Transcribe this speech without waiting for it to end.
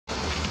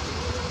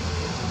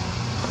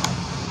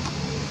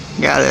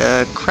Got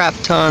a crap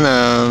ton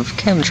of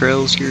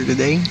chemtrails here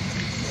today.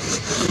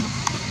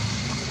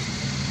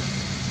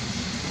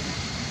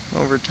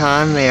 Over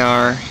time they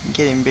are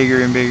getting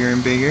bigger and bigger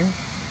and bigger,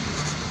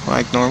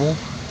 like normal.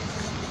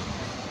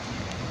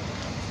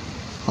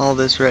 All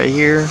this right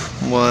here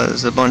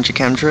was a bunch of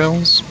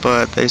chemtrails,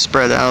 but they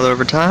spread out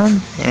over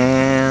time,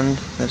 and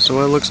this is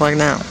what it looks like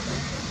now.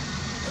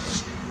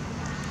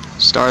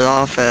 Start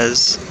off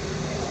as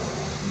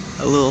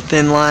a little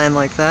thin line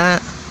like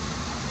that,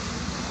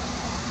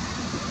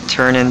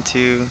 turn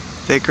into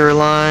thicker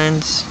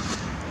lines.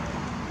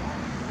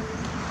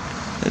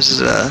 This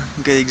is a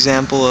good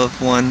example of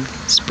one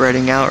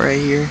spreading out right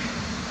here.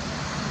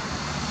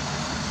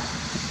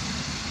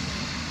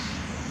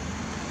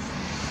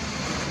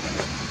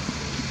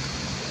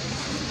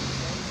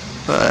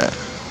 But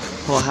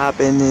what'll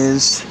happen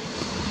is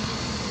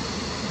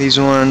these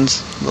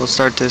ones, they'll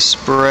start to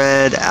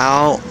spread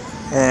out,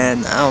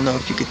 and I don't know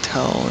if you could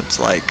tell, it's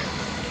like,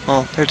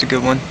 oh, there's a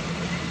good one.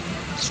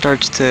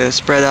 Starts to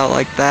spread out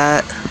like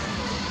that,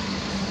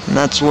 and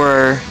that's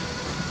where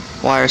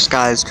wire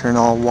skies turn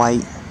all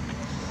white.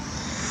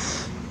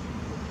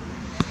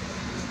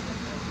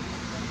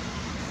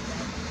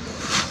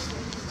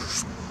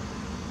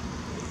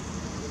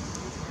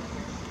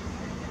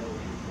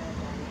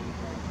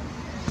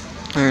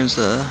 There's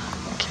a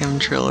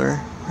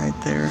chemtrailer right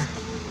there.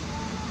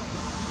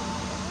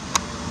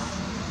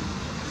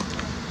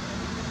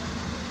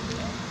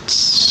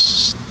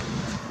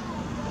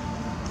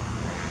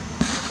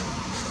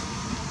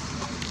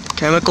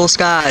 Chemical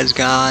skies,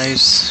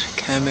 guys.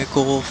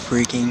 Chemical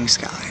freaking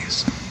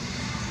skies.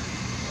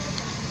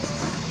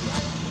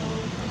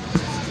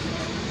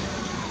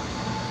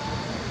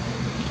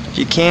 If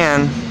you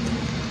can,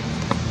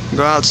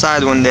 go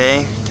outside one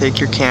day, take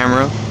your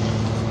camera,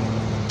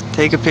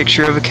 take a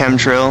picture of a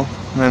chemtrail,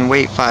 and then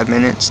wait 5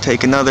 minutes,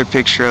 take another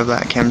picture of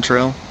that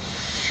chemtrail,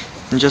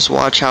 and just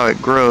watch how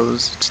it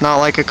grows. It's not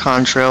like a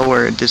contrail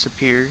where it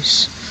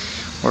disappears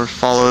or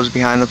follows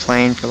behind the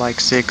plane for like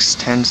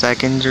 6-10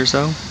 seconds or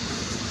so.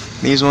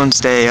 These ones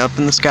stay up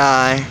in the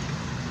sky,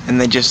 and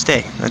they just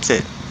stay. That's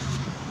it.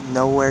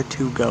 Nowhere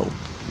to go.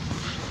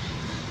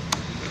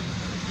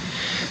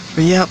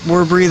 But yep,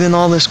 we're breathing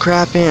all this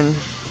crap in.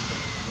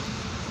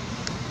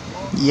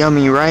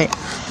 Yummy, right?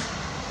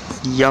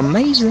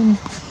 Yumazing.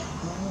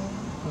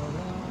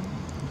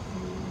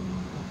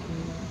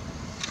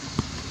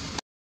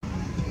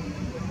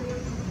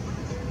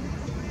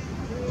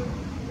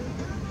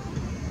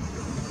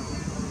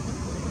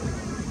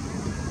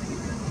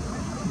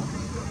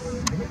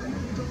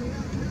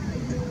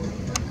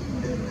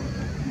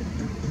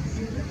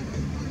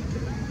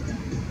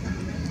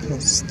 I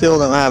still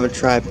don't have a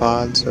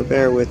tripod, so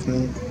bear with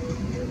me.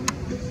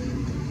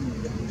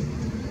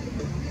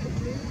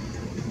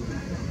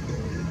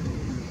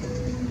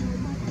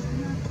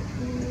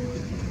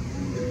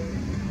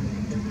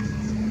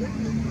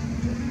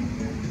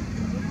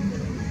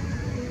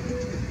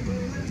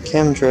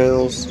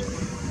 Chemtrails.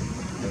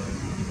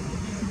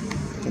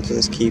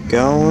 Just keep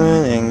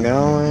going and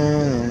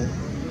going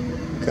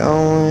and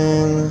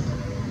going.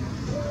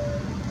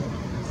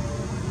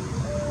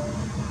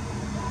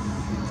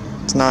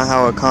 It's not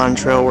how a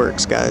contrail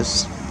works,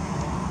 guys.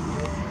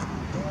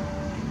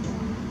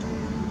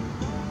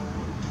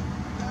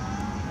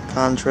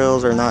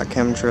 Contrails are not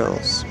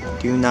chemtrails.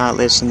 Do not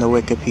listen to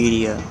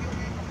Wikipedia.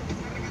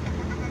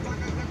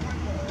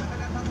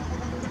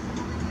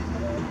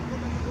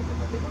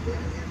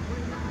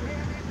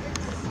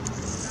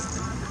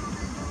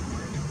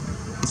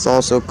 It's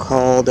also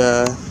called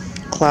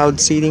cloud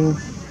seeding.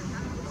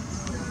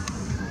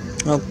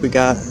 Oh, we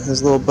got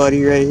his little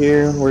buddy right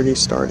here. Where'd he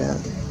start at?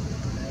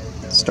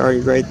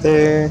 Started right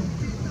there.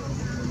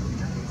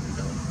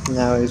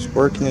 Now he's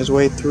working his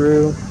way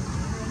through.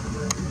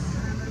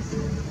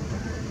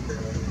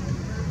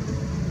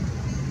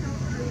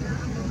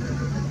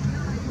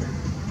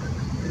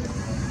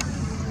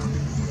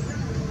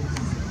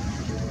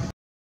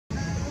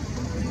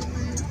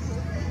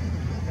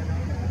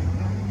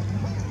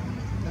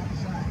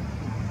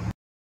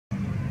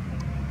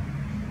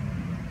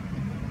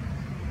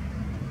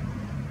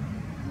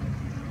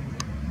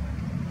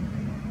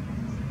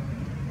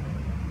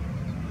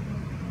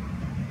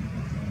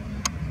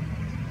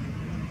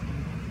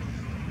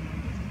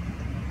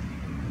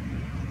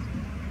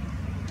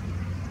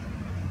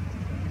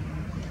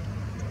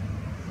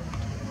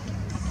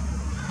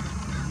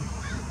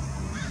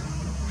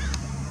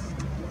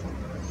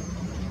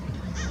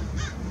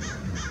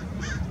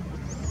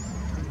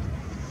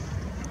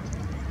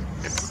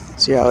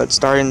 See how it's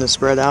starting to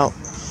spread out?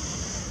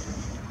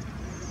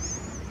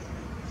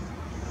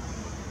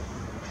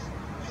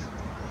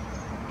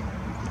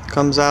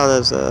 Comes out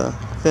as a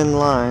thin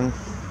line.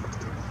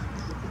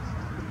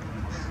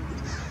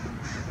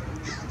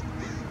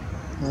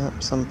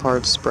 Yep, some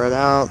parts spread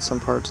out, some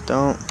parts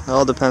don't. It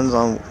all depends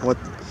on what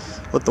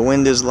the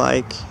wind is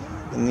like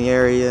in the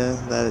area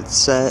that it's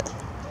set.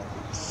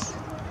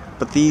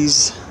 But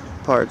these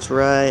parts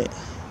right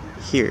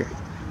here,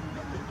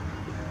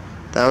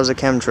 that was a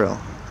chemtrail,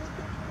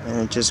 and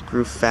it just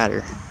grew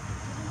fatter.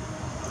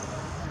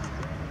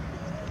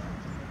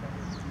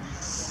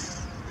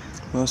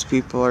 Most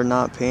people are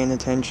not paying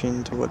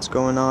attention to what's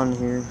going on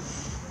here.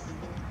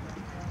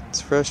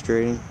 It's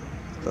frustrating,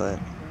 but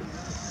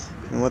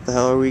and what the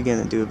hell are we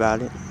gonna do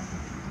about it?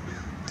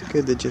 It's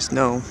good to just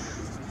know.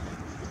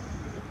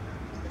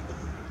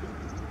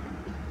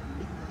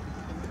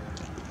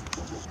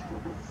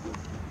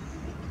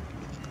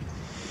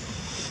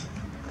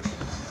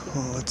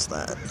 Oh, what's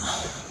that?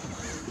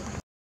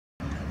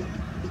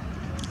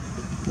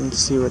 Let's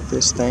see what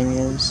this thing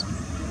is.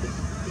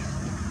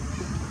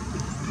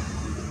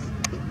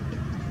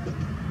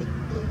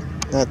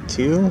 That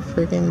 2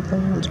 freaking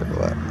pounds or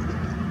what?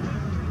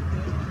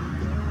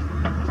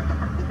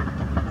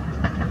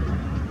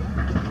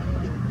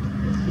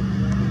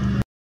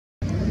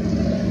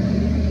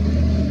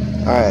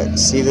 Alright,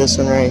 see this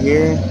one right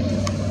here?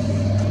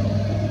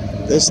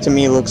 This to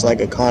me looks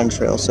like a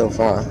contrail so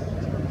far.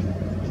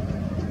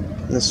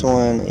 This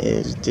one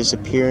is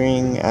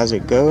disappearing as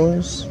it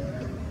goes.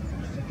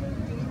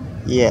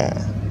 Yeah.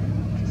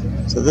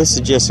 So this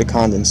is just a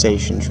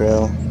condensation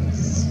trail.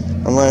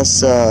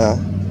 Unless, I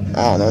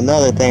don't know,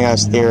 another thing I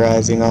was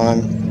theorizing on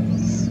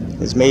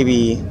is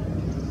maybe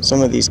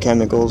some of these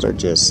chemicals are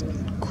just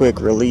quick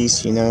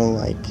release, you know,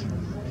 like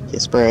you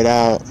spray it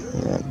out,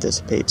 you know, it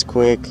dissipates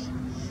quick.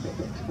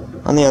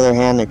 On the other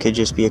hand, it could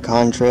just be a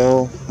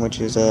contrail, which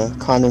is a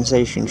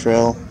condensation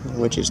trail,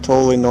 which is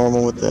totally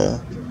normal with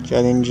the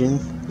jet engine.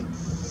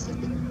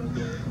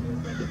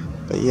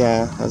 But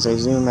yeah, as I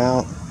zoom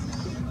out,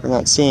 we're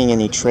not seeing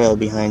any trail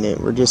behind it.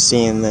 We're just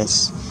seeing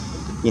this,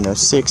 you know,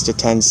 6 to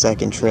 10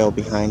 second trail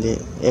behind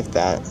it, if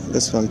that.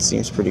 This one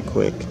seems pretty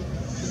quick.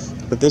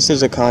 But this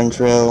is a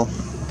contrail,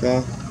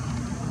 okay?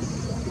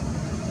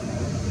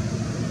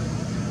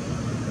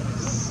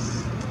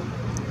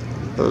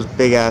 Those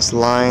big ass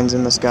lines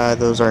in the sky,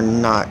 those are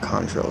not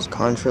contrails.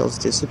 Contrails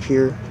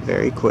disappear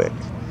very quick,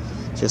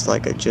 just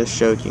like I just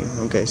showed you.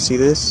 Okay, see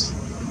this?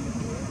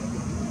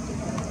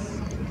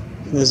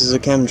 This is a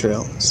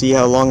chemtrail. See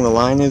how long the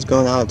line is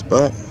going out its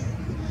butt?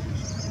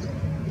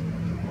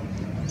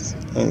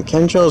 And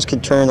chemtrails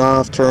could turn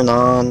off, turn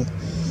on.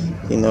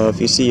 You know,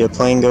 if you see a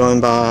plane going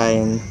by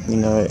and, you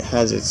know, it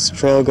has its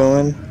trail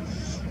going,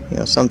 you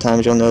know,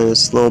 sometimes you'll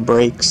notice little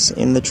breaks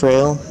in the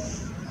trail.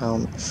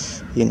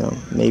 You know,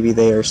 maybe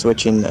they are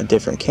switching a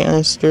different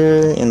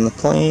canister in the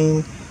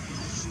plane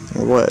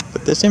or what.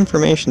 But this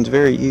information is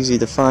very easy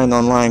to find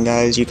online,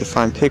 guys. You can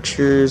find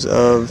pictures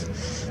of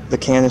the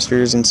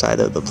canisters inside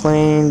of the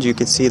planes. You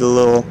can see the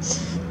little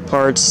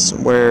parts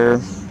where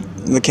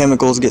the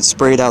chemicals get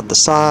sprayed out the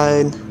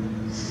side.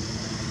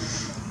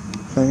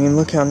 I mean,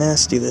 look how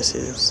nasty this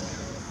is.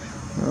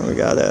 Oh, we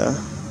got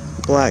a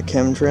black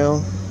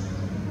chemtrail.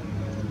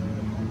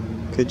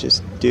 Could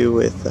just do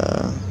with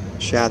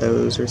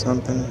shadows or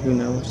something, who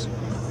knows.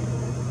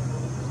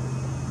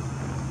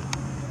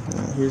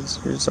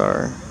 Here's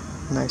our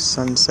nice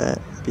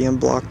sunset being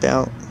blocked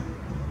out.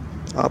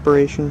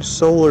 Operation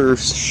Solar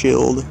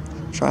Shield,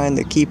 trying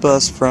to keep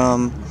us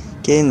from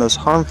getting those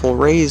harmful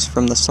rays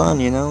from the sun,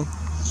 you know.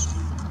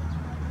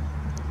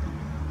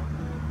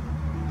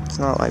 It's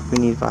not like we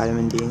need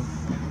vitamin D.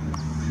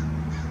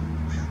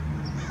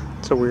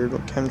 It's a weird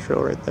little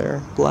chemtrail right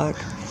there, black.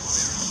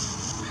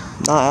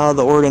 Not out of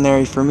the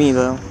ordinary for me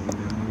though.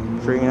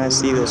 Freaking, I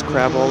see this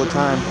crap all the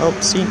time. Oh,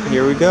 see,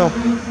 here we go.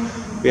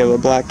 We have a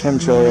black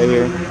chemtrail right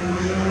here.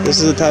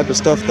 This is the type of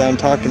stuff that I'm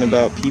talking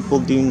about. People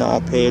do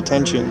not pay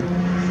attention.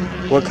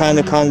 What kind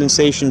of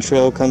condensation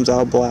trail comes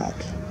out black?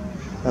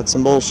 That's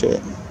some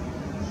bullshit.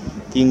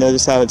 Do you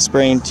notice how it's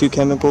spraying 2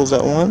 chemicals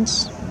at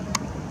once?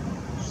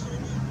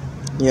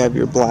 You have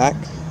your black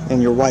and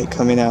your white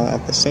coming out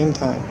at the same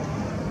time.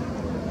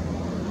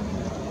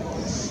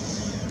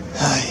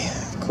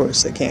 Of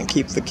course, I can't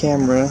keep the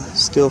camera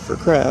still for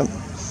crap.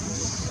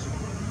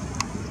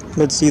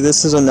 But see,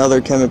 this is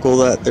another chemical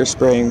that they're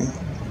spraying,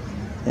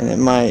 and it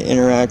might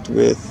interact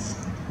with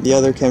the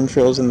other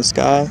chemtrails in the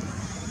sky.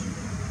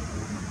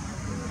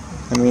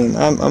 I mean,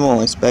 I'm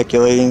only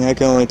speculating. I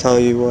can only tell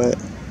you what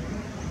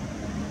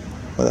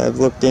I've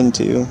looked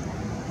into.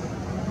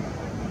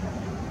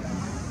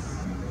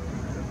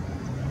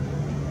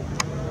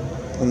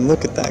 And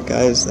look at that,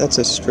 guys. That's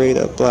a straight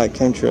up black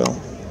chemtrail.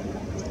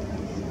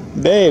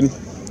 Babe.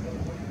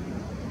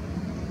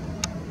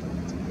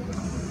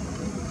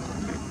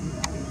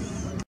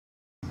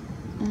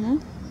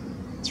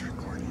 It's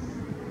recording.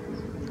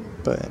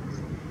 But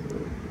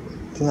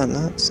isn't that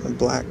nuts? A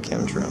black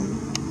chemtrail.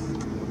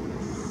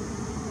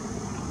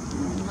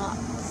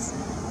 Nuts.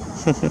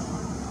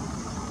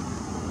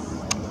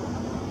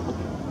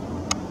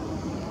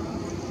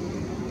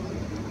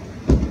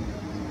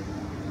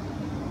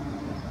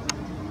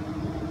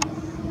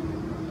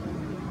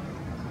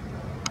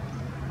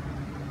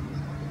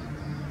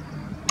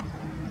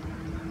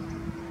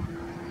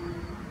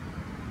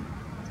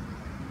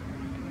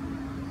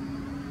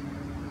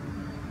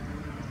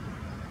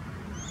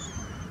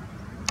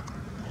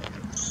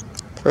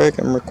 Frick,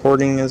 I'm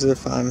recording as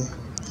if I'm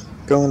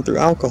going through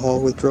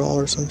alcohol withdrawal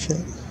or some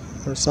shit.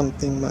 Or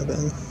something by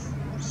then.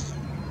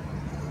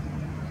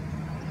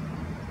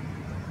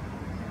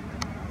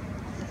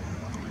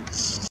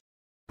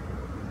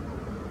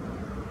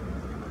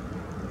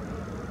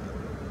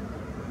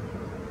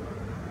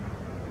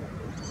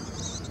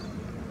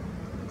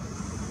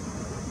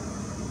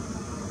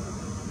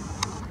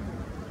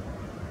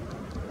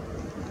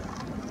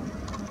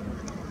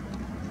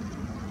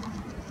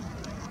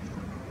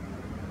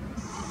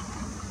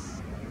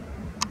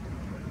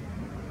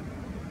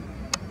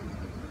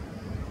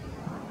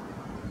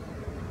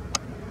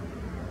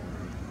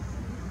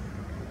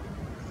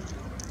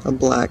 a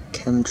black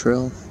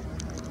chemtrail.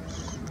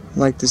 I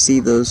like to see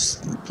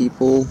those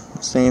people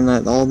saying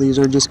that all these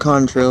are just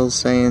contrails,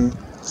 saying,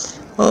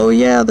 oh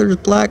yeah, there's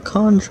black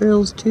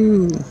contrails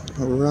too.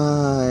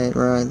 Right,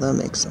 that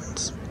makes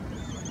sense.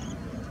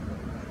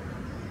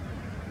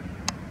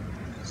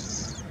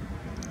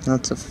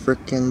 That's a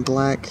frickin'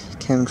 black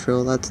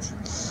chemtrail. That's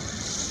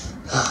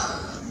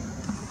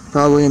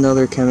probably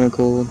another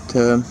chemical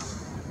to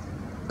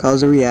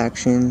cause a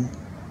reaction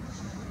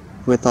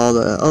with all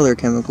the other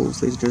chemicals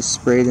they just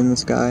sprayed in the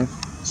sky.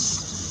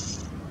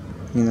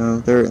 You know,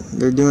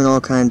 they're doing all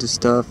kinds of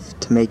stuff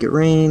to make it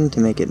rain, to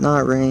make it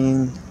not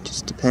rain.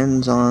 Just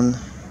depends on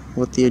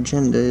what the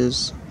agenda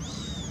is.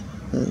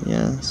 But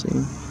yeah, see,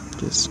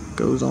 just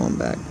goes on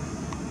back.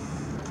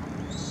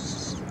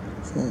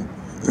 So,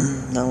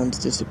 that one's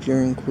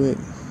disappearing quick.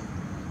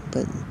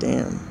 But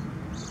damn,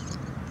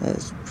 that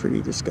is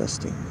pretty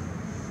disgusting.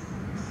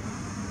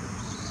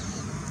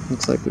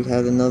 Looks like we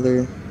had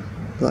another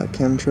black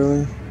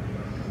chemtrail.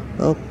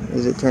 Oh,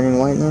 is it turning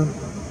white now?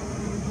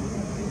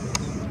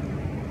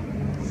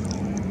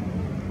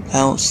 I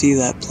don't see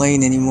that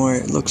plane anymore.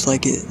 It looks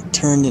like it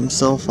turned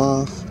himself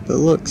off. But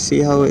look, see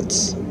how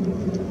it's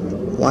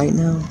white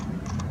now?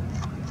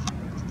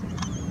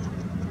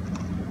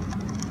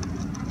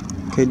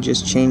 Could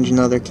just change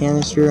another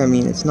canister. I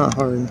mean, it's not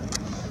hard.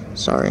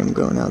 Sorry, I'm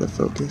going out of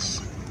focus.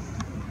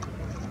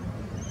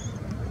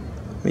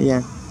 But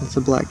yeah, that's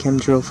a black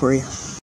chemtrail for you.